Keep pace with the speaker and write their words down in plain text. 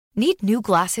Need new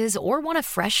glasses or want a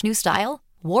fresh new style?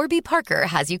 Warby Parker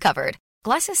has you covered.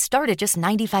 Glasses start at just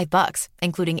 $95,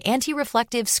 including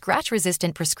anti-reflective,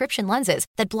 scratch-resistant prescription lenses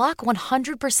that block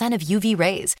 100% of UV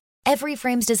rays. Every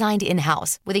frame's designed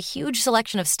in-house with a huge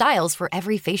selection of styles for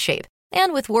every face shape.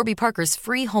 And with Warby Parker's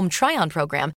free home try-on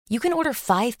program, you can order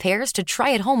 5 pairs to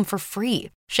try at home for free.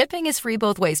 Shipping is free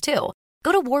both ways, too.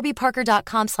 Go to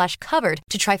warbyparker.com/covered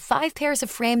to try 5 pairs of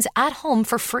frames at home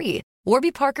for free.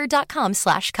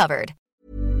 warbyparker.com/covered.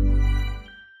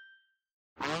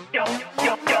 Don't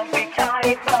be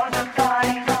tardy for the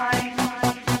party.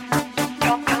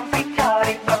 Don't be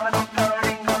tardy for the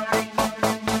party.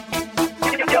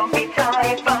 Don't be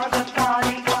tardy for the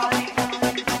party.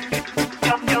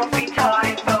 Don't be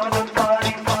tardy for the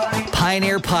party.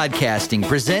 Pioneer Podcasting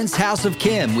presents House of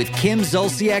Kim with Kim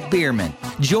Zolciak Biermann.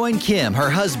 Join Kim, her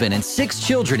husband, and 6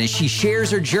 children as she shares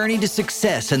her journey to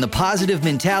success and the positive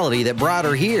mentality that brought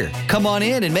her here. Come on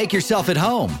in and make yourself at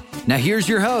home. Now here's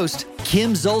your host,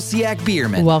 Kim Zolciak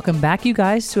Biermann. Welcome back, you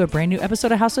guys, to a brand new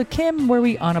episode of House of Kim, where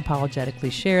we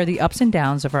unapologetically share the ups and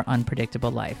downs of our unpredictable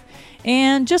life.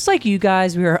 And just like you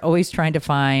guys, we are always trying to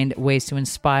find ways to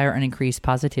inspire and increase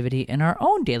positivity in our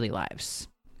own daily lives.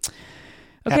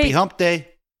 Okay. Happy Hump Day.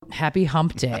 Happy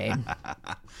Hump Day.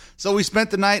 So we spent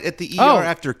the night at the ER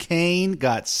after Kane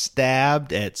got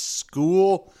stabbed at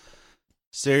school.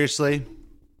 Seriously.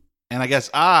 And I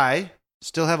guess I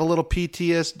still have a little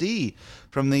PTSD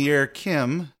from the year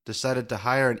Kim decided to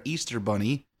hire an Easter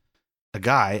bunny, a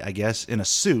guy, I guess, in a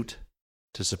suit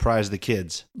to surprise the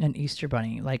kids. An Easter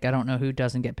bunny. Like, I don't know who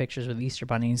doesn't get pictures with Easter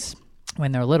bunnies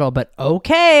when they're little, but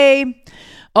okay.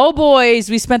 Oh, boys,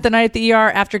 we spent the night at the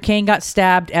ER after Kane got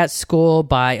stabbed at school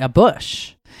by a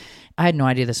bush. I had no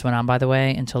idea this went on, by the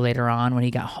way, until later on when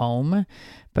he got home.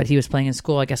 But he was playing in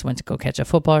school, I guess went to go catch a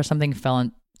football or something, fell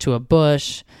into a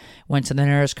bush, went to the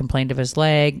nurse, complained of his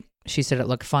leg. She said it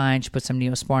looked fine. She put some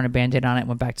Neosporin, a Band-Aid on it, and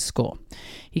went back to school.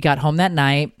 He got home that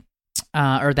night,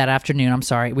 or that afternoon, I'm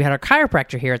sorry. We had our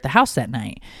chiropractor here at the house that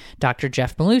night, Dr.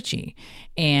 Jeff Malucci.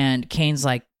 And Kane's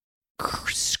like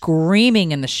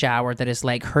screaming in the shower that his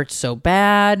leg hurts so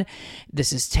bad.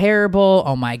 This is terrible.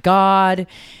 Oh, my God.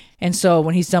 And so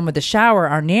when he's done with the shower,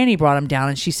 our nanny brought him down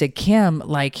and she said, Kim,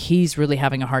 like, he's really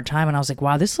having a hard time. And I was like,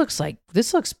 wow, this looks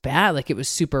bad. Like, it was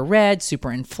super red,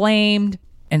 super inflamed.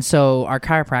 And so our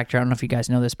chiropractor, I don't know if you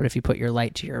guys know this, but if you put your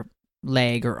light to your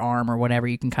leg or arm or whatever,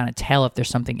 you can kind of tell if there's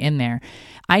something in there.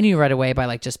 I knew right away by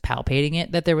like just palpating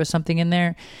it that there was something in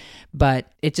there,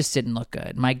 but it just didn't look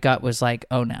good. My gut was like,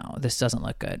 oh no, this doesn't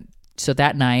look good. So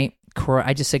that night,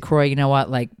 I just said, Croy, you know what?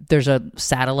 Like, there's a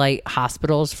satellite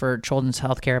hospitals for Children's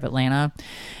Healthcare of Atlanta,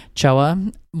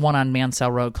 CHOA, one on Mansell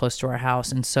Road close to our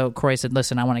house. And so Croy said,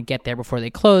 listen, I want to get there before they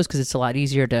close because it's a lot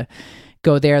easier to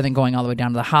go there than going all the way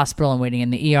down to the hospital and waiting in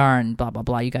the ER and blah, blah,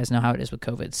 blah. You guys know how it is with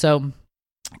COVID. So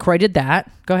Croy did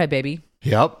that. Go ahead, baby.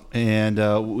 Yep.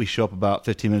 And we show up about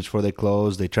 15 minutes before they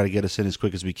close. They try to get us in as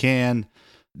quick as we can.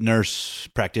 Nurse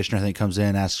practitioner, I think, comes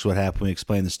in, asks what happened. We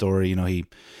explain the story. You know, he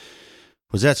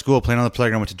was at school, playing on the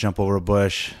playground, went to jump over a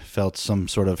bush, felt some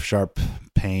sort of sharp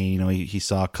pain. You know, he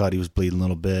saw a cut. He was bleeding a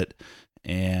little bit.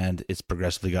 And it's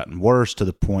progressively gotten worse to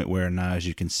the point where now, as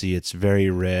you can see, it's very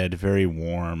red, very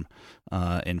warm,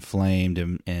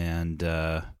 inflamed. And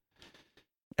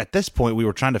at this point, we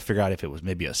were trying to figure out if it was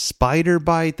maybe a spider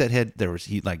bite there was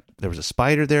a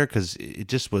spider there, because it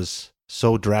just was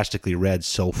so drastically red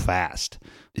so fast.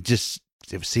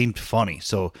 It seemed funny.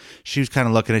 So she was kind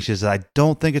of looking at it. She says, I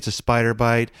don't think it's a spider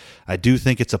bite. I do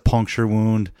think it's a puncture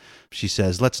wound. She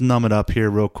says, let's numb it up here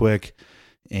real quick.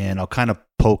 And I'll kind of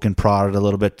poke and prod it a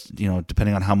little bit, you know,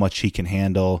 depending on how much he can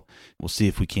handle. We'll see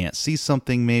if we can't see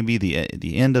something, maybe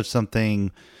the end of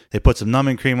something. They put some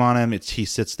numbing cream on him. He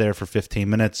sits there for 15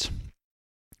 minutes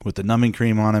with the numbing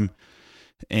cream on him.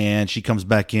 And she comes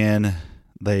back in.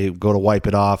 They go to wipe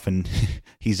it off, and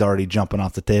he's already jumping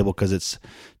off the table because it's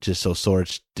just so sore.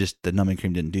 It's just the numbing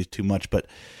cream didn't do too much, but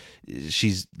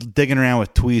she's digging around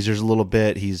with tweezers a little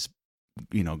bit. He's,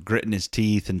 you know, gritting his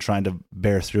teeth and trying to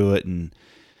bear through it, and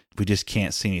we just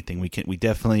can't see anything. We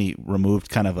definitely removed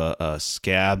kind of a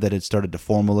scab that had started to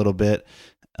form a little bit,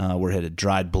 where it had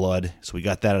dried blood. So we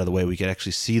got that out of the way. We could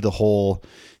actually see the hole,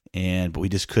 but we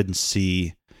just couldn't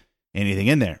see anything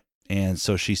in there. And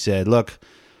so she said, look,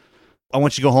 I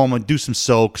want you to go home and do some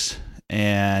soaks,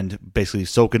 and basically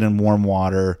soak it in warm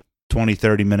water, 20,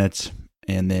 30 minutes,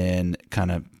 and then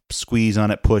kind of squeeze on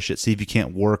it, push it, see if you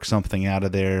can't work something out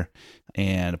of there,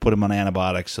 and put him on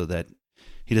antibiotics so that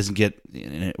he doesn't get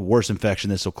a worse infection.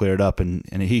 This will clear it up,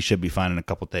 and he should be fine in a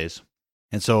couple of days.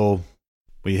 And so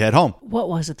we head home. What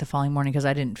was it the following morning? Because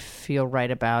I didn't feel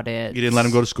right about it. You didn't let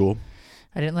him go to school.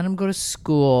 I didn't let him go to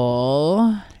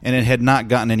school. And it had not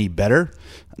gotten any better.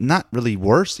 Not really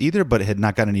worse either, but it had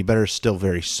not gotten any better. Still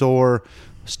very sore,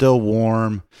 still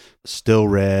warm, still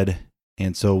red.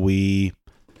 And so we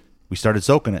started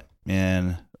soaking it.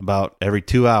 And about every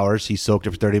 2 hours, he soaked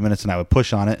it for 30 minutes, and I would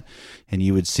push on it, and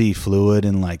you would see fluid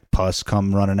and like pus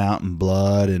come running out and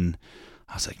blood. And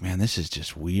I was like, man, this is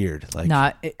just weird. Like,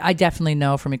 No, I definitely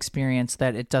know from experience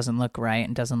that it doesn't look right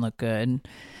and doesn't look good.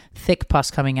 Thick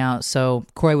pus coming out. So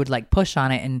Corey would like push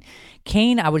on it. And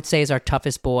Kane, I would say, is our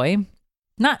toughest boy.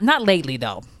 Not lately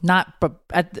though. Not but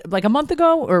like a month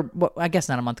ago, or I guess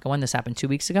not a month ago. When this happened, 2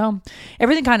 weeks ago.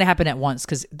 Everything kind of happened at once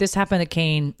because this happened to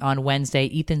Kane on Wednesday.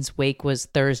 Ethan's wake was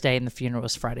Thursday, and the funeral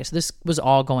was Friday. So this was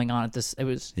all going on at this. It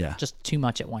was just too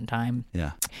much at one time.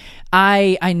 Yeah,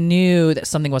 I knew that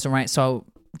something wasn't right. So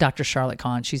Dr. Charlotte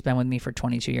Kahn, she's been with me for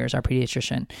 22 years, our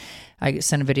pediatrician. I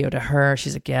sent a video to her.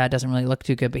 She's like, yeah, it doesn't really look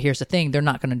too good. But here's the thing: they're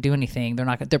not going to do anything. They're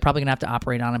probably going to have to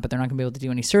operate on it, but they're not going to be able to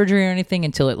do any surgery or anything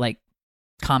until it like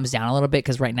calms down a little bit,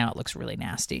 because right now it looks really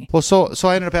nasty. Well, so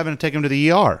I ended up having to take him to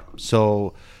the ER.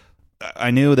 So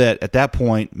I knew that at that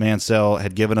point, Mansell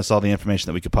had given us all the information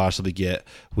that we could possibly get.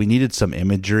 We needed some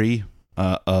imagery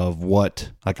of what,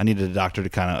 like, I needed a doctor to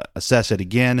kind of assess it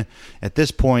again. At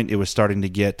this point, it was starting to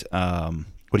get, what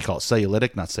do you call it?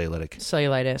 Cellulitic? Not cellulitic.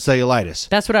 Cellulitis.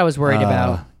 That's what I was worried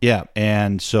about. Yeah.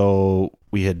 And so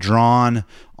we had drawn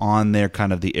on there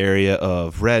kind of the area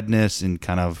of redness and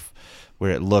kind of where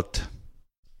it looked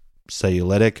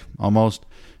cellulitic almost.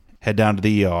 Head down to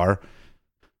the ER,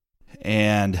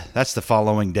 and that's the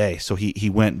following day. So he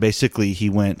went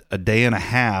a day and a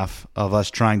half of us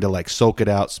trying to like soak it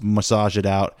out, massage it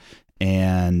out,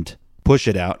 and push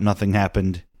it out. Nothing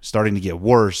happened. Starting to get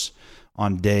worse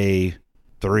on day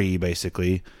 3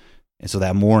 basically. And so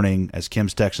that morning, as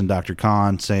Kim's texting Dr.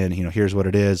 Kahn saying, here's what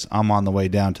it is, I'm on the way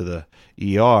down to the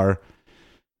ER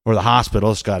or the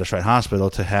hospital, Scottish Rite Hospital,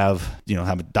 to have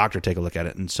a doctor take a look at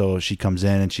it. And so she comes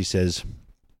in and she says,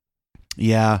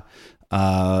 yeah,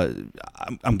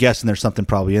 I'm guessing there's something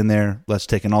probably in there. Let's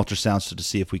take an ultrasound to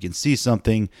see if we can see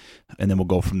something, and then we'll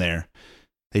go from there.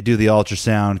 They do the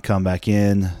ultrasound, come back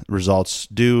in. Results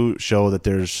do show that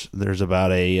there's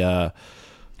about a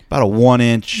 1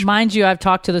 inch. Mind you, I've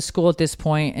talked to the school at this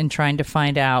point and trying to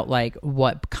find out like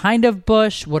what kind of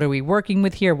bush, what are we working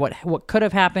with here, what could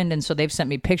have happened, and so they've sent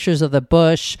me pictures of the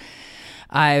bush.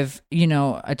 I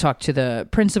talked to the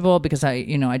principal because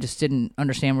I just didn't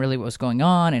understand really what was going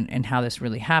on and how this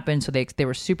really happened. So they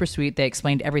were super sweet. They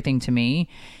explained everything to me,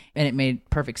 and it made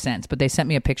perfect sense. But they sent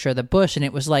me a picture of the bush, and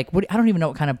it was like, I don't even know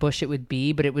what kind of bush it would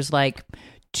be, but it was like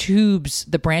tubes.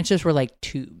 The branches were like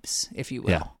tubes, if you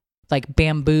will. Yeah. Like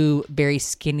bamboo, very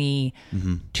skinny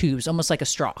tubes, almost like a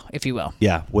straw, if you will.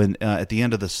 Yeah, when at the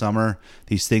end of the summer,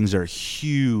 these things are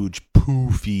huge,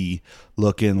 poofy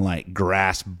looking like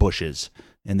grass bushes.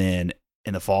 And then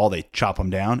in the fall, they chop them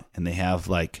down and they have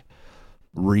like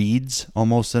reeds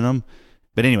almost in them.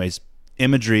 But anyways,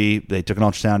 imagery, they took an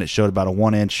ultrasound. It showed about a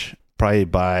 1 inch, probably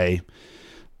by,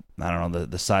 I don't know,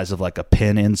 the size of like a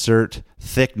pen insert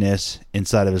thickness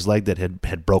inside of his leg that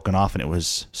had broken off, and it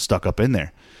was stuck up in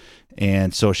there.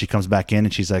 And so she comes back in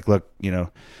and she's like, look, we're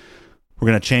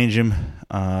going to change him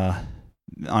on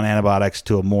antibiotics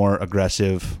to a more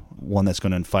aggressive one that's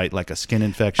going to fight like a skin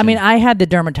infection. I mean, I had the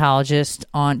dermatologist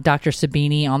on Dr.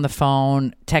 Sabini on the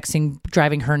phone, texting,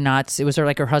 driving her nuts. It was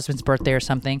her husband's birthday or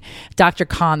something. Dr.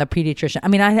 Kahn, the pediatrician. I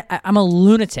mean, I'm a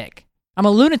lunatic.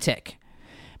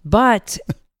 But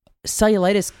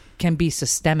cellulitis can be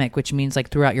systemic, which means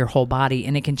like throughout your whole body,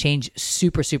 and it can change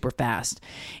super, super fast.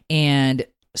 And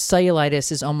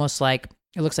cellulitis is almost like,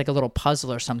 it looks like a little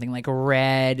puzzle or something, like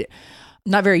red,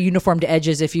 not very uniform to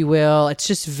edges, if you will. It's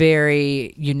just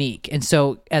very unique. And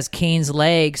so as Kane's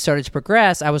leg started to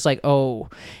progress, I was like, oh.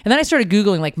 And then I started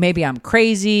Googling, like, maybe I'm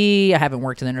crazy. I haven't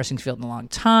worked in the nursing field in a long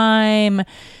time.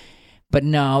 But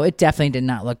no, it definitely did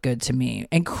not look good to me.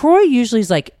 And Croy usually is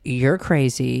like, you're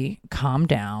crazy, calm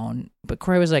down. But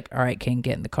Croy was like, all right, Kane,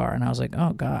 get in the car. And I was like,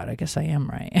 oh God, I guess I am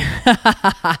right.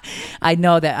 I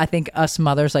know that I think us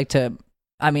mothers like to,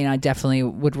 I definitely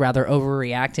would rather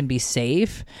overreact and be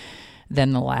safe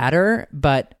than the latter.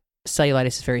 But cellulitis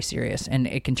is very serious, and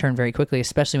it can turn very quickly,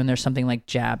 especially when there's something like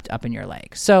jabbed up in your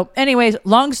leg. So anyways,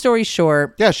 long story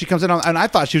short. Yeah, she comes in and I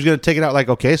thought she was going to take it out like,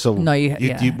 okay, so no,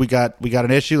 we got an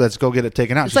issue. Let's go get it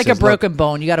taken out. It's like a broken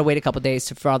bone. You got to wait a couple of days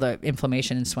for all the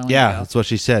inflammation and swelling. Yeah, that's what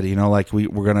she said. Like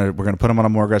we're gonna put him on a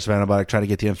more aggressive antibiotic, try to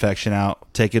get the infection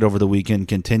out, take it over the weekend,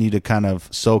 continue to kind of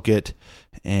soak it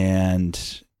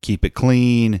and keep it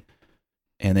clean,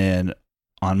 and then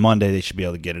on Monday they should be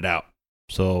able to get it out.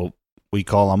 So we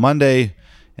call on Monday,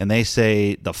 and they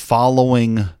say the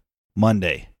following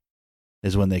Monday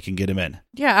is when they can get him in.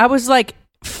 Yeah, I was like,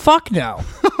 fuck no.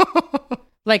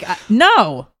 Like,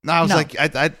 no. No, I was like,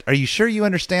 are you sure you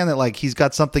understand that? Like, he's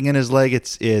got something in his leg.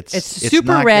 It's super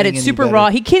not red. getting It's any super better. raw.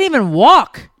 He can't even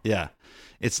walk. Yeah,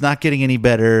 it's not getting any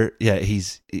better. Yeah,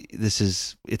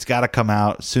 it's got to come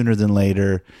out sooner than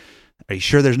later. Are you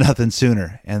sure there's nothing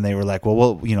sooner? And they were like,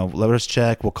 well, let us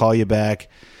check. We'll call you back.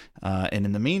 And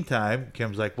in the meantime,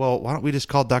 Kim's like, well, why don't we just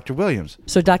call Dr. Williams?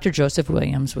 So Dr. Joseph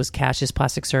Williams was Cash's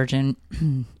plastic surgeon.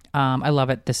 I love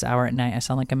it this hour at night. I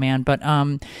sound like a man, but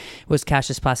was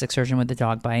Cash's plastic surgeon with the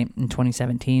dog bite in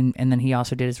 2017. And then he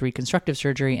also did his reconstructive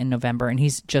surgery in November, and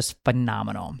he's just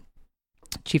phenomenal.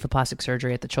 Chief of plastic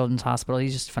surgery at the Children's Hospital.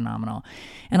 He's just phenomenal.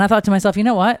 And I thought to myself, you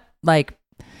know what? Like,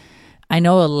 I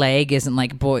know a leg isn't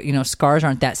like, scars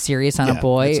aren't that serious on a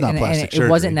boy. It's not plastic and surgery. It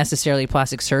wasn't necessarily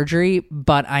plastic surgery,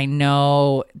 but I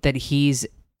know that he's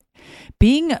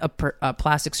being a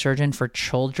plastic surgeon for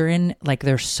children. Like,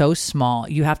 they're so small.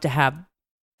 You have to have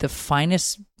the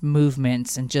finest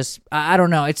movements and just, I don't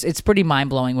know. It's pretty mind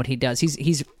blowing what he does.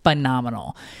 He's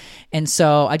phenomenal. And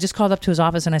so I just called up to his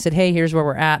office and I said, hey, here's where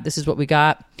we're at. This is what we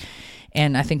got.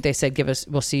 And I think they said,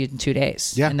 we'll see you in 2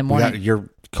 days. Yeah, in the morning. you're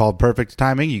called perfect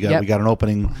timing. We got an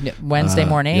opening Wednesday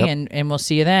morning, yep. and we'll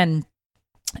see you then.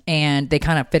 And they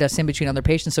kind of fit us in between other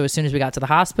patients. So as soon as we got to the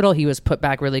hospital, he was put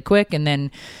back really quick. And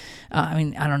then,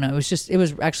 I don't know. It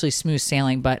was actually smooth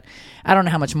sailing, but I don't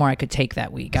know how much more I could take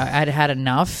that week. I'd had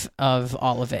enough of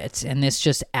all of it. And this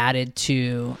just added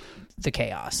to the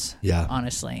chaos. Yeah.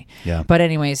 Honestly. Yeah. But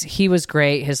anyways, he was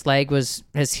great. His leg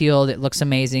has healed. It looks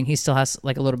amazing. He still has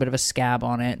like a little bit of a scab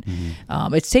on it.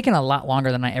 Mm-hmm. It's taken a lot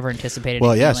longer than I ever anticipated.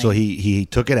 Well, yeah. So he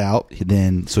took it out.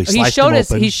 Then he sliced showed them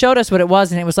us. open. He showed us what it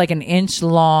was, and it was like an inch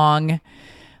long,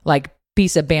 like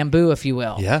piece of bamboo, if you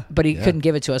will. Yeah. But he yeah. couldn't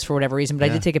give it to us for whatever reason. But I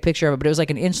did take a picture of it. But it was like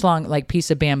an inch long, like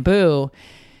piece of bamboo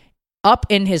up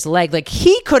in his leg. Like,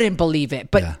 he couldn't believe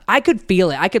it, but I could feel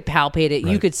it. I could palpate it.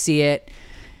 Right. You could see it.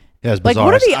 Yeah, it's Like, bizarre.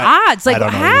 what are the odds? Like, I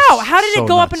don't know. how did so it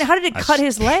go up nuts. and how did it cut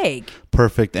his leg?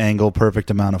 Perfect angle,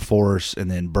 perfect amount of force, and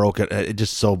then broke it. It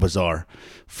just so bizarre.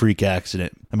 Freak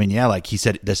accident. I mean, yeah, like he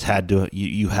said, this had to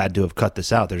you had to have cut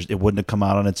this out. It wouldn't have come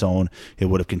out on its own. It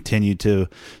would have continued to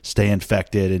stay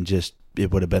infected, and just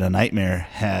it would have been a nightmare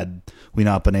had we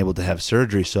not been able to have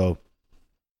surgery. So,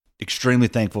 extremely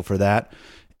thankful for that.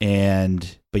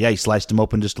 But yeah, he sliced him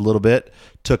open just a little bit,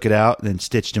 took it out, then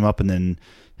stitched him up, and then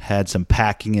had some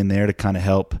packing in there to kind of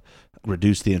help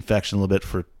reduce the infection a little bit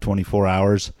for 24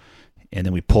 hours. And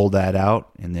then we pulled that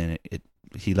out, and then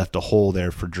he left a hole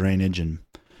there for drainage, and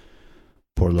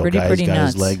poor little guy's got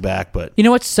nuts. his leg back. But you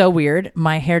know what's so weird?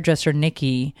 My hairdresser,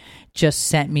 Nikki, just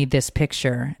sent me this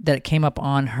picture that came up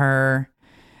on her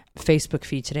Facebook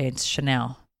feed today. It's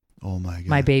Chanel. oh my God.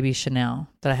 My baby Chanel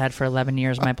that I had for 11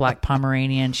 years, my black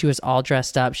Pomeranian. She was all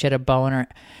dressed up. She had a bow in her.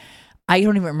 I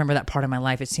don't even remember that part of my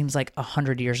life. It seems like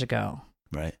 100 years ago.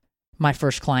 Right. My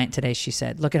first client today, she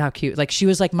said, look at how cute. Like, she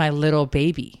was like my little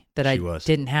baby that I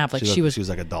didn't have. Like, she was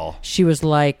like a doll. She was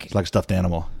like She's like a stuffed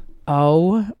animal.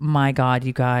 Oh my God,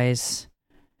 you guys.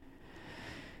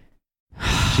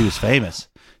 She was famous.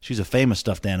 She was a famous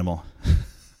stuffed animal.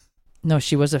 No,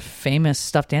 she was a famous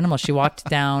stuffed animal. She walked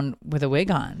down with a wig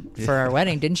on for our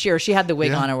wedding, didn't she? Or she had the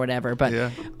wig on or whatever.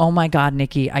 But oh my God,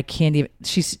 Nikki, I can't even.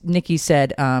 Nikki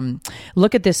said,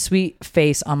 look at this sweet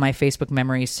face on my Facebook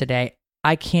memories today.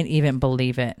 I can't even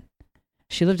believe it.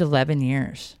 She lived 11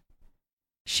 years.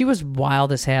 She was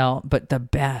wild as hell, but the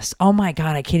best. Oh my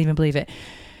God, I can't even believe it.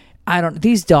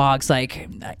 These dogs, like,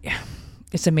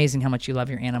 it's amazing how much you love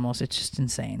your animals. It's just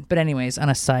insane. But anyways, on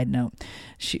a side note,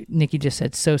 Nikki just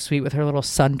said, so sweet with her little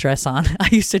sundress on. I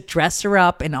used to dress her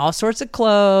up in all sorts of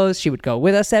clothes. She would go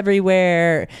with us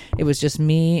everywhere. It was just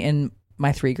me and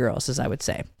my 3 girls, as I would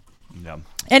say. Yeah.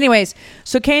 Anyways,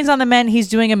 so Kane's on the mend. He's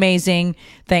doing amazing.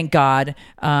 Thank God.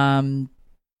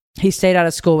 He stayed out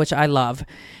of school, which I love.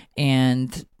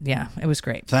 And yeah, it was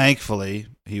great. Thankfully,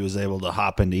 he was able to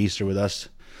hop into Easter with us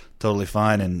totally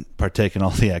fine and partake in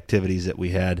all the activities that we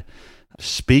had.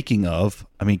 Speaking of,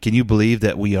 I mean, can you believe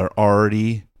that we are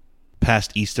already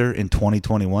past Easter in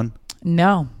 2021?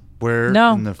 No. Where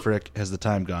in the frick has the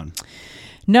time gone?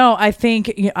 No, I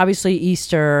think obviously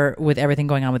Easter, with everything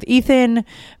going on with Ethan,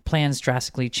 plans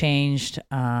drastically changed.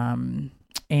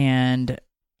 And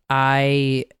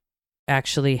I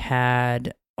actually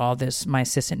had all this. My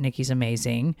assistant Nikki's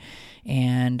amazing,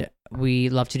 and we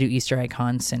love to do Easter egg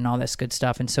hunts and all this good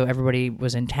stuff. And so everybody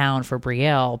was in town for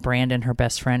Brielle. Brandon, her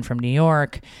best friend from New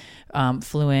York,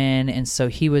 flew in, and so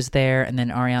he was there. And then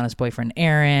Ariana's boyfriend,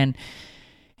 Aaron.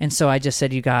 And so I just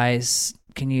said, you guys,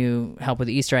 can you help with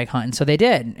the Easter egg hunt? And so they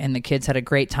did, and the kids had a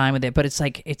great time with it. But it's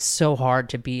like, it's so hard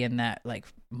to be in that like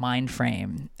mind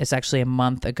frame. It's actually a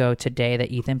month ago today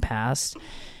that Ethan passed,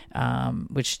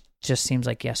 which just seems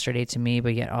like yesterday to me,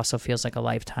 but yet also feels like a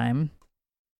lifetime.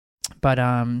 But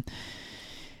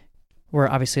we're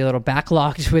obviously a little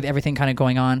backlogged with everything kind of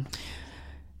going on.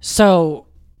 So,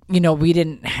 you know, we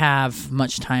didn't have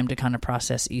much time to kind of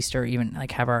process Easter, even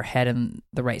like have our head in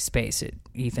the right space.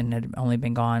 Ethan had only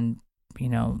been gone, you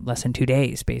know, less than 2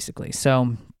 days basically.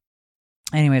 So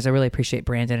anyways, I really appreciate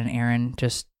Brandon and Aaron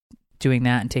just doing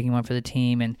that and taking one for the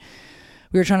team. And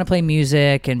we were trying to play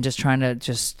music and just trying to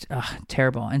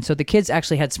terrible. And so the kids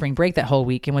actually had spring break that whole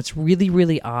week. And what's really,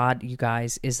 really odd, you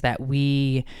guys, is that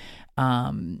we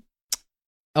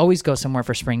always go somewhere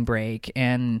for spring break.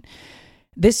 And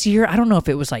this year, I don't know if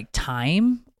it was like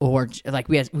time or like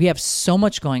we have so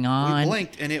much going on. We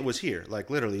blinked and it was here, like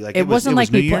literally. Like it wasn't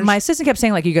like my assistant kept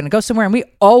saying like you're going to go somewhere, and we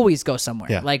always go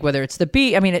somewhere. Yeah. Like whether it's the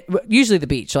beach, I mean, usually the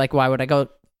beach. Like why would I go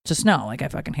to snow? Like I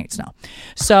fucking hate snow.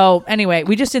 So anyway,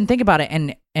 we just didn't think about it,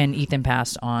 and Ethan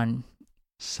passed on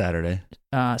Saturday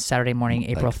morning,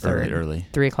 April 3rd, early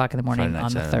 3:00 in the morning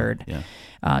on the 3rd.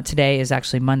 Yeah. Today is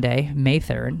actually Monday, May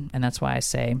 3rd, and that's why I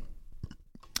say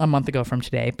a month ago from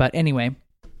today. But anyway,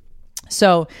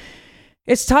 so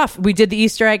it's tough. We did the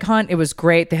Easter egg hunt. It was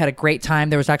great. They had a great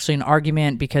time. There was actually an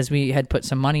argument because we had put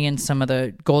some money in some of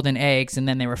the golden eggs, and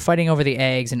then they were fighting over the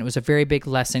eggs, and it was a very big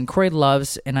lesson. Croy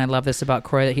loves, and I love this about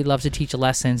Croy, that he loves to teach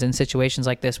lessons in situations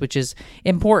like this, which is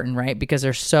important, right? Because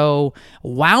they're so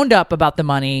wound up about the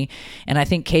money, and I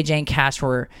think KJ and Cash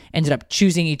ended up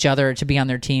choosing each other to be on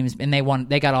their teams, and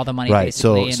they got all the money, right?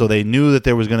 Basically. So they knew that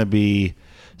there was going to be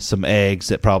some eggs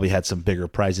that probably had some bigger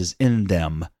prizes in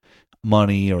them,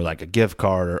 money or like a gift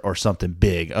card or something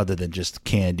big other than just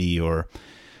candy or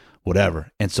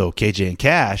whatever. And so KJ and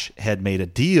Cash had made a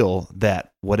deal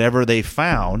that whatever they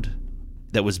found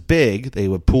that was big, they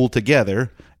would pool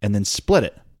together and then split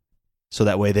it. So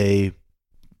that way they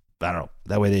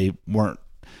weren't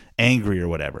angry or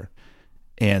whatever.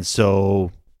 And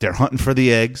so they're hunting for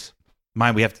the eggs.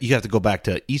 Mind, you have to go back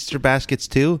to Easter baskets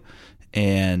too,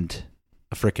 and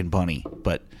a freaking bunny,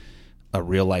 but a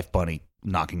real life bunny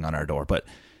knocking on our door. But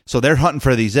so they're hunting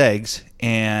for these eggs,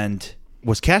 and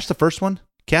was Cash the first one?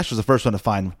 Cash was the first one to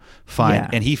find, yeah.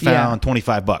 And he found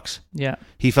 $25. Yeah,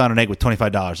 he found an egg with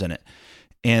 $25 in it,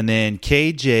 and then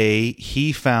KJ,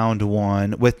 he found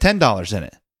one with $10 in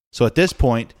it. So at this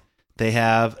point, they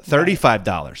have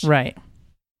 $35. Right.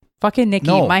 Fucking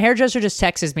Nikki, my hairdresser just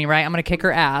texts me. Right, I'm gonna kick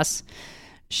her ass.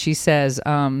 She says,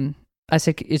 I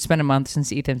said, it's been a month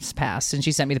since Ethan's passed, and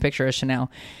she sent me the picture of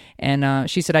Chanel. And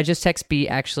she said, I just text B,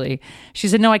 actually. She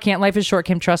said, no, I can't. Life is short,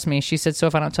 Kim. Trust me. She said, so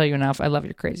if I don't tell you enough, I love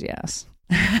your crazy ass.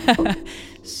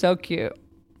 So cute.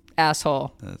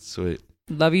 Asshole. That's sweet.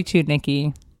 Love you too,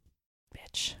 Nikki.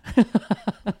 Bitch.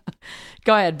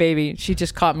 Go ahead, baby. She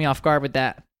just caught me off guard with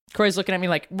that. Corey's looking at me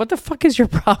like, what the fuck is your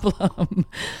problem?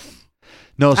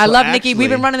 No, so I love Nikki. We've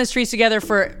been running the streets together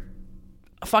for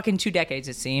fucking 2 decades,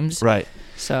 it seems. Right.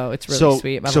 So it's really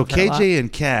sweet. So KJ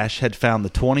and Cash had found the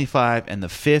 25 and the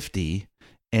 50,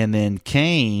 and then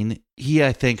Kane, he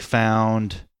I think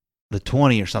found the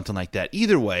 20 or something like that.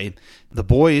 Either way, the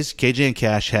boys, KJ and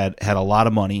Cash had a lot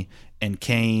of money, and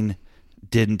Kane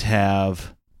didn't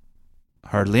have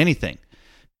hardly anything.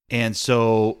 And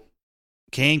so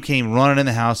Kane came running in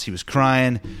the house. He was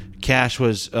crying.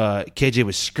 KJ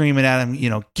was screaming at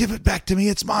him, give it back to me.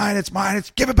 It's mine.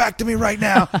 Give it back to me right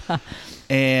now.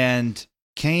 And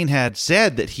Kane had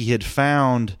said that he had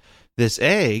found this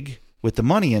egg with the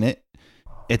money in it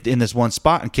in this one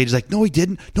spot. And KJ's like, no, he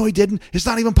didn't. It's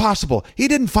not even possible. He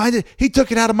didn't find it. He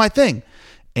took it out of my thing.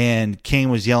 And Kane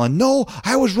was yelling, no,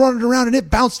 I was running around and it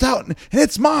bounced out and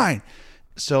it's mine.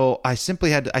 So I said to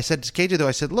KJ though,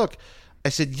 I said, look,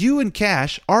 you and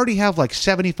Cash already have like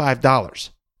 $75,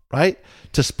 right,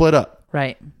 to split up.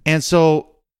 Right. And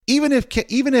so even if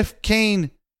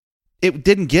Kane it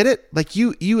didn't get it, like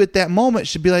you at that moment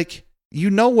should be like,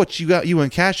 what you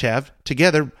and Cash have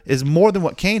together is more than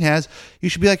what Kane has. You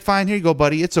should be like, fine, here you go,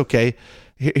 buddy. It's okay.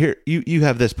 Here you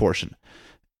have this portion.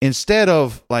 Instead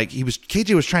of like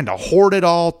KJ was trying to hoard it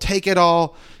all, take it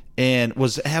all, and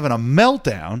was having a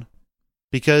meltdown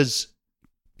because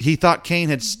he thought Kane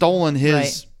had stolen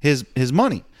his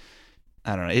money.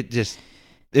 I don't know. It's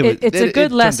a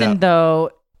good lesson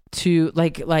though to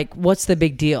like what's the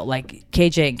big deal? Like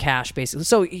KJ and Cash basically.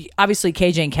 So obviously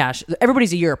KJ and Cash,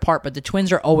 everybody's a year apart, but the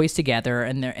twins are always together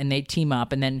and they team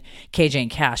up, and then KJ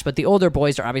and Cash. But the older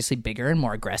boys are obviously bigger and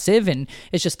more aggressive, and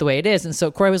it's just the way it is. And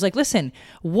so Corey was like, listen,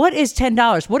 what is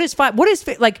 $10? What is $5? What is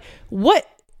like? What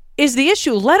is the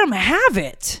issue? Let them have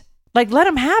it. Like, let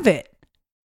them have it.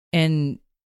 And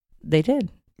they did.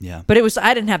 Yeah. But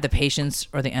I didn't have the patience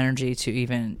or the energy to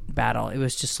even battle. It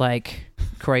was just like,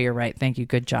 Corey, you're right. Thank you.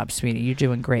 Good job, sweetie. You're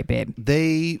doing great, babe.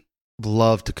 They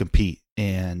love to compete,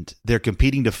 and they're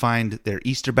competing to find their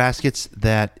Easter baskets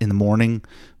that in the morning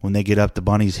when they get up, the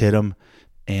bunnies hit them,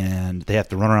 and they have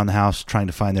to run around the house trying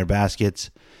to find their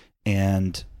baskets.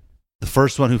 And the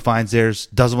first one who finds theirs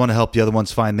doesn't want to help the other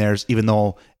ones find theirs, even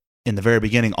though in the very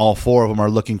beginning, all four of them are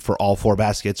looking for all four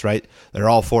baskets, right? They're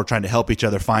all four trying to help each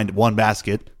other find one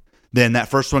basket. Then that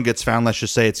first one gets found. Let's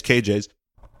just say it's KJ's.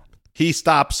 He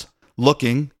stops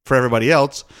looking for everybody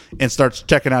else and starts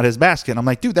checking out his basket. And I'm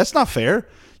like, dude, that's not fair.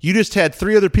 You just had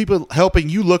 3 other people helping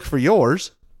you look for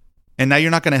yours, and now you're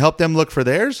not going to help them look for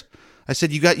theirs? I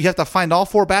said, you have to find all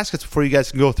 4 baskets before you guys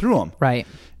can go through them. Right.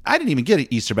 I didn't even get an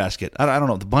Easter basket. I don't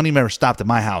know. The bunny never stopped at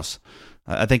my house.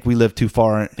 I think we live too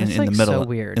far in the middle. So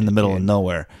weird, in the middle of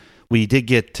nowhere. We did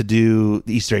get to do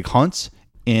the Easter egg hunts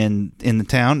in the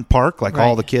town park. Like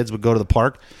all the kids would go to the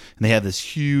park, and they had this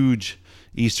huge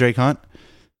Easter egg hunt.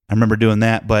 I remember doing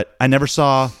that, but I never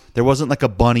saw. There wasn't like a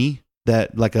bunny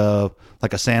that like a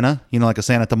Santa, like a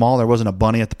Santa at the mall. There wasn't a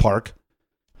bunny at the park.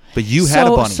 But you had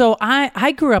a bunny. So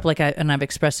I grew up and I've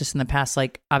expressed this in the past,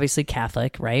 like obviously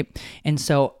Catholic, right? And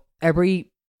so every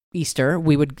Easter,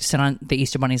 we would sit on the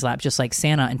Easter Bunny's lap just like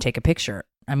Santa and take a picture.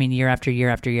 I mean, year after year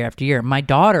after year after year. My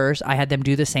daughters, I had them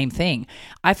do the same thing.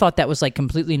 I thought that was like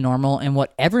completely normal and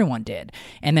what everyone did.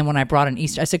 And then when I brought an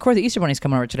Easter, I said, Corey, the Easter Bunny's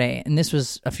coming over today. And this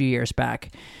was a few years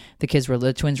back. The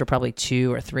twins were probably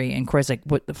 2 or 3. And Corey's like,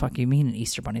 what the fuck you mean an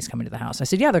Easter Bunny's coming to the house? I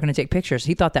said, yeah, they're going to take pictures.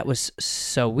 He thought that was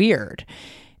so weird.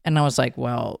 And I was like,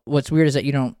 well, what's weird is that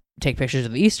you don't take pictures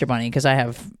of the Easter Bunny, because I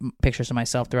have pictures of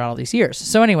myself throughout all these years.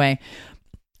 So anyway,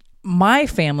 my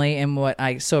family and what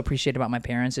I so appreciate about my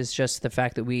parents is just the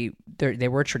fact that they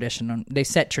were traditional. They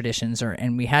set traditions,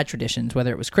 and we had traditions,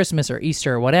 whether it was Christmas or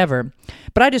Easter or whatever.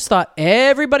 But I just thought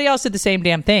everybody else did the same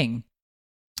damn thing.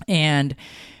 And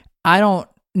I don't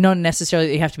know necessarily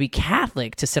that you have to be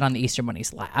Catholic to sit on the Easter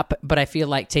Bunny's lap, but I feel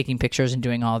like taking pictures and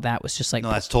doing all of that was just like...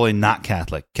 No, that's totally not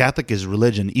Catholic. Catholic is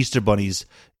religion. Easter Bunnies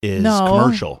is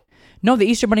commercial. No, the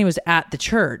Easter Bunny was at the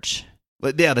church.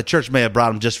 But yeah, the church may have brought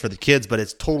them just for the kids, but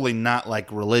it's totally not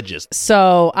like religious.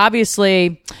 So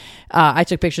obviously, I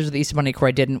took pictures of the Easter Bunny.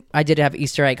 Corey didn't. I did have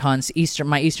Easter egg hunts.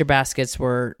 My Easter baskets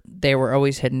were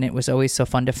always hidden. It was always so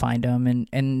fun to find them,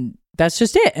 and that's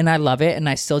just it. And I love it, and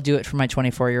I still do it for my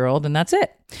 24-year-old, and that's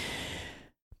it.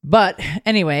 But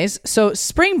anyways, so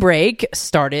spring break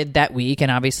started that week, and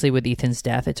obviously with Ethan's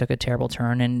death, it took a terrible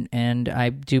turn, and I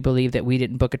do believe that we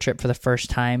didn't book a trip for the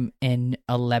first time in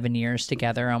 11 years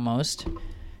together, almost,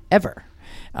 ever.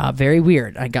 Very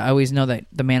weird. I always know that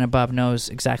the man above knows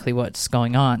exactly what's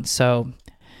going on, so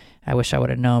I wish I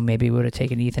would have known. Maybe we would have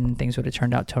taken Ethan, and things would have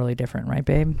turned out totally different, right,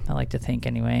 babe? I like to think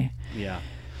anyway. Yeah.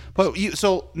 But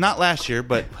so not last year,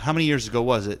 but how many years ago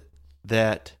was it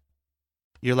that...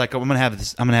 You're like, I'm gonna have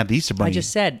the Easter Bunny. I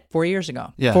just said 4 years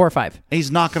ago. Yeah. 4 or 5. And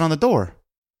he's knocking on the door,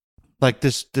 like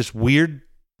this weird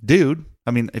dude.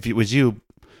 I mean, if it was you,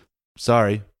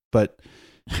 sorry, but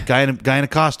guy in a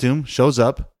costume shows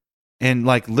up and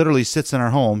like literally sits in our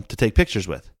home to take pictures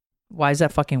with. Why is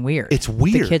that fucking weird? It's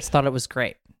weird. The kids thought it was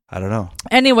great. I don't know.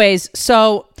 Anyways,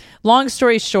 so long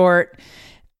story short,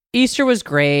 Easter was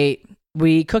great.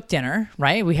 We cooked dinner,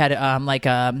 right? We had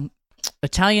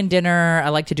Italian dinner. I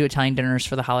like to do Italian dinners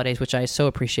for the holidays, which I so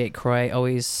appreciate. Croy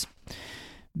always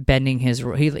bending his...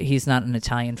 He's not an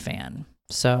Italian fan,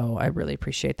 so I really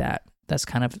appreciate that. That's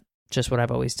kind of just what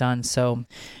I've always done. So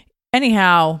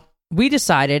anyhow, we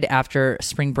decided after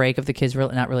spring break of the kids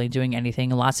really not really doing anything,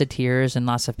 lots of tears and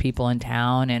lots of people in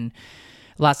town and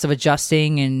lots of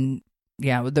adjusting, and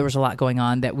yeah, there was a lot going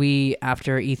on, that we,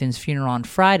 after Ethan's funeral on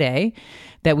Friday,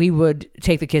 that we would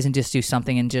take the kids and just do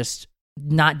something and just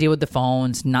not deal with the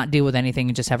phones, not deal with anything,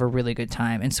 and just have a really good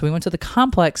time. And so we went to the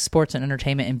Complex Sports and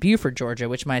Entertainment in Buford, Georgia,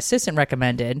 which my assistant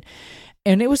recommended,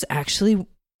 and it was actually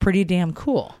pretty damn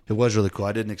cool. It was really cool.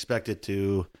 I didn't expect it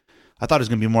to... I thought it was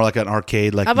going to be more like an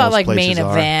arcade, like how about most like places main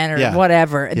are. event or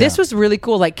whatever. Yeah. This was really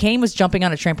cool. Like Kane was jumping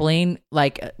on a trampoline,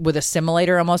 like with a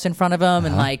simulator almost in front of him,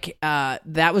 and like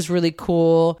that was really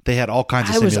cool. They had all kinds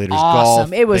of simulators: it was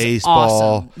awesome. golf, it was baseball,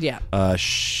 awesome. Yeah,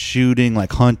 shooting,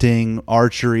 like hunting,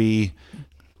 archery.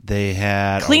 They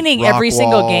had cleaning rock every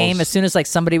single walls. game as soon as like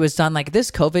somebody was done, like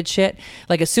this COVID shit,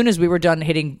 like as soon as we were done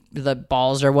hitting the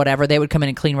balls or whatever, they would come in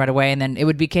and clean right away, and then it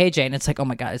would be KJ, and it's like, oh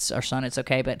my god, it's our son, it's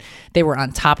okay. But they were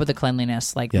on top of the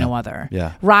cleanliness like no other.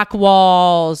 Yeah. Rock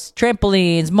walls,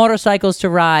 trampolines, motorcycles to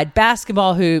ride,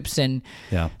 basketball hoops, and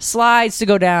slides to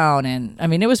go down. And I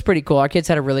mean, it was pretty cool. Our kids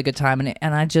had a really good time,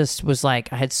 and I just was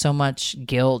like, I had so much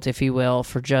guilt, if you will,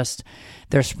 for just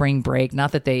their spring break.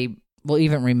 Not that they will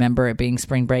even remember it being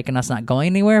spring break and us not going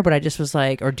anywhere, but I just was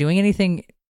like, or doing anything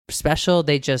special.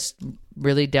 They just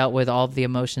really dealt with all of the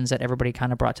emotions that everybody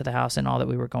kind of brought to the house and all that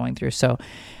we were going through. So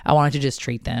I wanted to just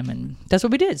treat them, and that's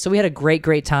what we did. So we had a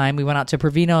great time. We went out to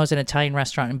Provino's, an Italian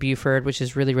restaurant in Buford, which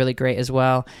is really, really great as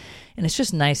well. And it's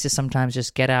just nice to sometimes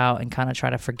just get out and kind of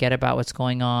try to forget about what's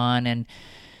going on and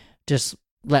just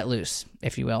let loose,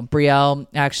 if you will. Brielle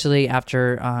actually,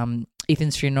 after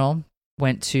Ethan's funeral,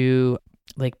 went to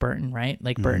Lake Burton, right?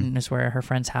 Lake Burton is where her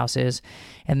friend's house is.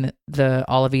 And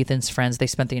all of Ethan's friends, they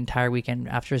spent the entire weekend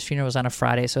after his funeral was on a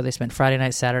Friday. So they spent Friday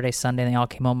night, Saturday, Sunday, and they all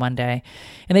came home Monday.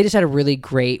 And they just had a really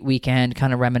great weekend,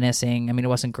 kind of reminiscing. I mean, it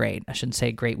wasn't great. I shouldn't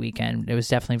say great weekend. It was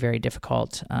definitely very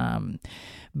difficult.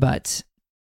 But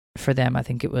for them, I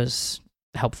think it was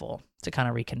helpful to kind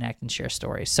of reconnect and share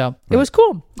stories. So it was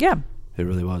cool. Yeah. It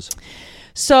really was.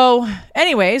 So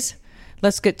anyways,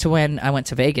 let's get to when I went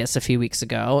to Vegas a few weeks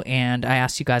ago, and I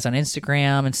asked you guys on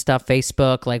Instagram and stuff,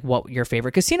 Facebook, like what your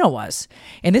favorite casino was.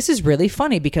 And this is really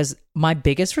funny because my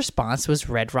biggest response was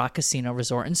Red Rock Casino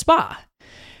Resort and Spa,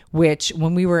 which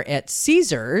when we were at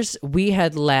Caesars, we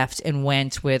had left and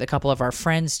went with a couple of our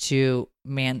friends to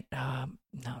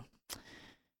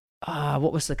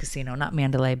what was the casino? Not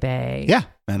Mandalay Bay. Yeah.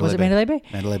 Was it Mandalay Bay?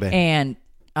 Mandalay Bay. And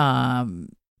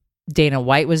Dana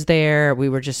White was there. We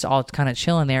were just all kind of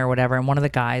chilling there or whatever. And one of the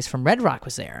guys from Red Rock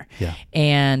was there. Yeah.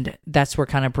 And that's where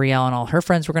kind of Brielle and all her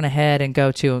friends were going to head and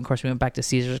go to. And of course, we went back to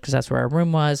Caesars because that's where our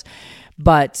room was.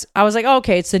 But I was like, oh,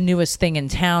 okay, it's the newest thing in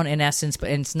town in essence, but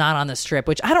it's not on the Strip,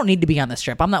 which I don't need to be on the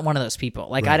Strip. I'm not one of those people.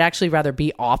 Like, I'd actually rather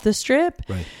be off the Strip.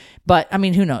 Right. But, I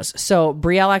mean, who knows? So,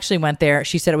 Brielle actually went there.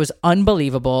 She said it was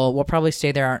unbelievable. We'll probably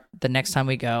stay there the next time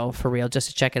we go, for real, just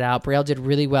to check it out. Brielle did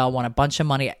really well, won a bunch of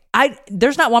money.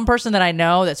 There's not one person that I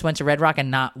know that's went to Red Rock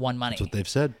and not won money. That's what they've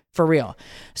said. For real.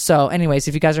 So, anyways,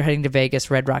 if you guys are heading to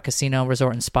Vegas, Red Rock Casino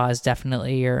Resort and Spa is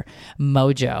definitely your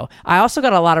mojo. I also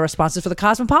got a lot of responses for the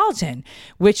Cosmopolitan,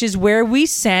 which is where we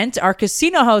sent our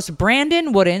casino host,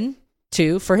 Brandon Wooden,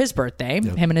 to for his birthday,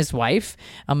 him and his wife.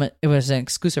 It was an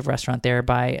exclusive restaurant there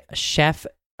by Chef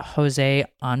Jose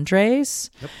Andres.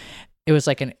 Yep. It was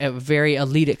like a very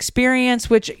elite experience,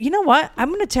 which, you know what? I'm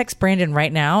going to text Brandon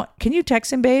right now. Can you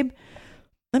text him, babe?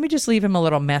 Let me just leave him a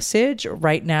little message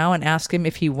right now and ask him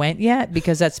if he went yet,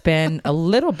 because that's been a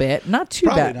little bit, not too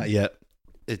Probably bad. not yet.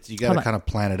 You got to kind of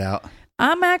plan it out.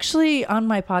 I'm actually on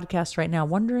my podcast right now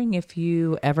wondering if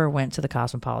you ever went to the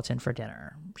Cosmopolitan for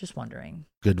dinner. Just wondering.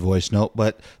 Good voice note.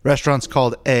 But restaurant's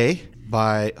called A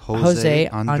by Jose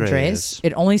Andres.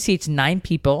 It only seats 9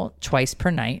 people twice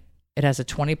per night. It has a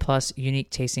 20-plus unique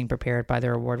tasting prepared by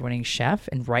their award-winning chef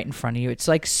and right in front of you. It's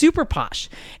like super posh.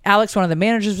 Alex, one of the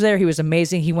managers, was there. He was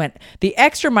amazing. He went the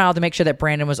extra mile to make sure that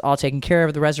Brandon was all taken care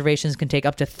of. The reservations can take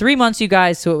up to 3 months, you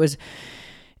guys. So it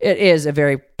is a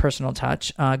very personal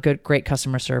touch. Great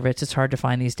customer service. It's hard to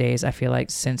find these days, I feel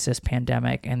like, since this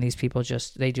pandemic, and these people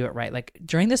they do it right. Like,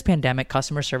 during this pandemic,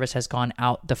 customer service has gone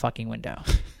out the fucking window.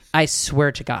 I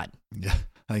swear to God. Yeah.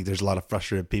 I think there's a lot of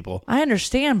frustrated people. I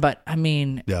understand, but I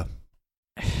mean, yeah,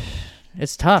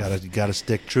 it's tough. You gotta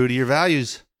stick true to your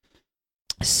values.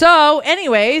 So,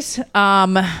 anyways,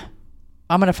 I'm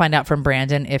gonna find out from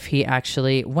Brandon if he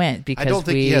actually went, because I don't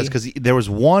think he has, because there was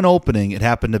one opening. It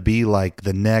happened to be like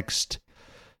the next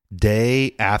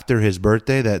day after his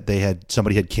birthday that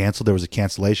somebody had canceled. There was a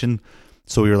cancellation,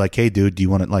 so we were like, "Hey, dude, do you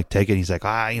want to like take it?" And he's like,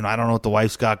 I don't know what the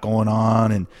wife's got going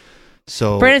on, and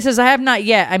so Brandon says, "I have not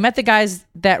yet. I met the guys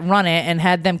that run it and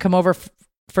had them come over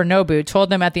for Nobu. Told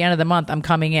them at the end of the month I'm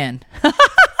coming in."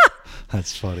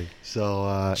 That's funny.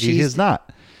 So he is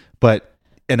not, but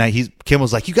Kim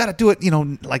was like, "You got to do it,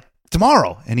 like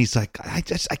tomorrow." And he's like, I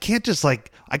can't just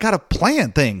like, I got to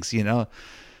plan things,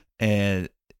 And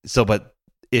so, but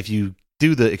if you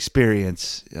do the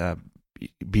experience,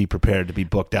 be prepared to be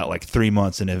booked out like 3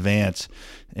 months in advance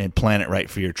and plan it right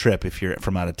for your trip if you're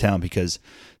from out of town, because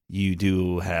you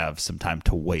do have some time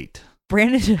to wait.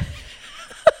 Brandon,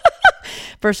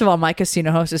 first of all, my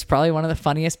casino host is probably one of the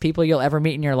funniest people you'll ever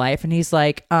meet in your life. And he's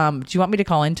like, do you want me to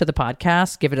call into the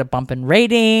podcast, give it a bump in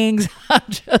ratings? I'm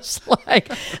just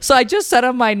like, so I just set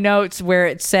up my notes where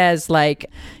it says like,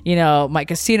 my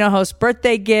casino host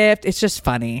birthday gift. It's just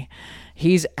funny.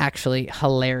 He's actually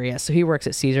hilarious. So he works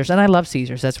at Caesars, and I love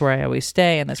Caesars. That's where I always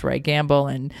stay, and that's where I gamble.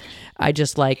 And I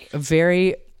just like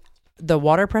the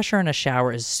water pressure in a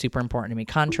shower is super important to me.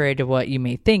 Contrary to what you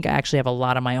may think, I actually have a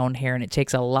lot of my own hair, and it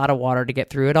takes a lot of water to get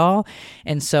through it all.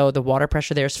 And so the water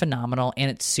pressure there is phenomenal, and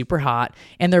it's super hot,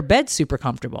 and their bed's super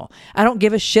comfortable. I don't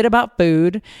give a shit about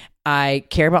food. I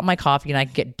care about my coffee, and I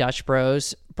can get Dutch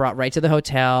Bros brought right to the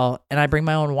hotel, and I bring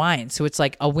my own wine. So it's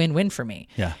like a win-win for me.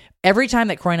 Yeah. Every time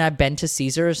that Corey and I have been to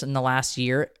Caesars in the last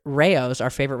year, Rayo's,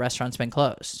 our favorite restaurant, has been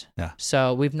closed. Yeah.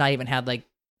 So we've not even had like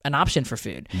an option for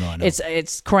food. No, I know.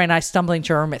 It's Corey and I stumbling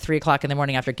to our room at 3:00 in the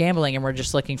morning after gambling, and we're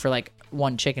just looking for like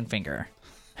one chicken finger.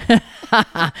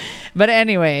 But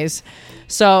anyways,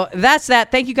 so that's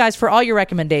that. Thank you guys for all your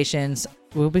recommendations.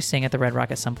 We'll be staying at the Red Rock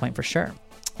at some point for sure.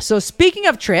 So speaking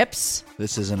of trips,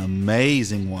 This is an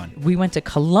amazing one. we went to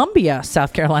Columbia,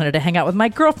 South Carolina to hang out with my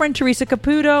girlfriend, Teresa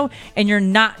Caputo, and you're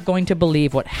not going to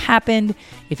believe what happened.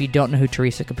 If you don't know who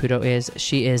Teresa Caputo is,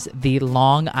 she is the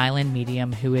Long Island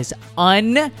medium who is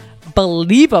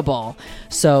unbelievable.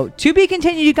 So to be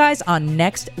continued, you guys, on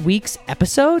next week's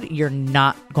episode. You're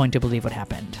not going to believe what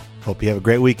happened. Hope you have a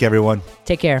great week, everyone.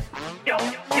 Take care.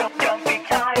 Don't be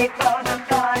tired for the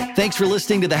fun. Thanks for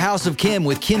listening to The House of Kim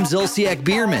with Kim Zolciak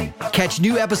Bierman. Catch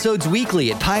new episodes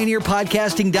weekly at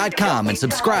pioneerpodcasting.com and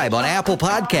subscribe on Apple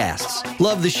Podcasts.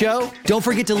 Love the show? Don't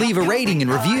forget to leave a rating and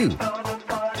review.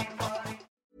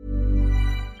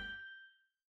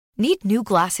 Need new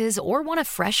glasses or want a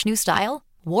fresh new style?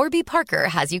 Warby Parker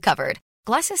has you covered.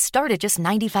 Glasses start at just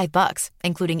 $95,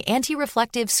 including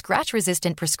anti-reflective,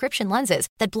 scratch-resistant prescription lenses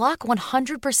that block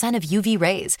 100% of UV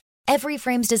rays. Every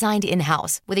frame's designed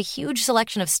in-house with a huge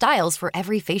selection of styles for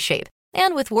every face shape.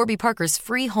 And with Warby Parker's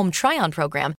free home try-on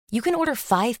program, you can order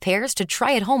 5 pairs to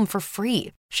try at home for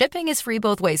free. Shipping is free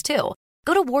both ways, too.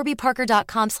 Go to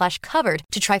warbyparker.com/covered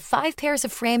to try 5 pairs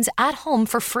of frames at home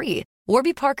for free.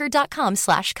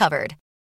 warbyparker.com/covered.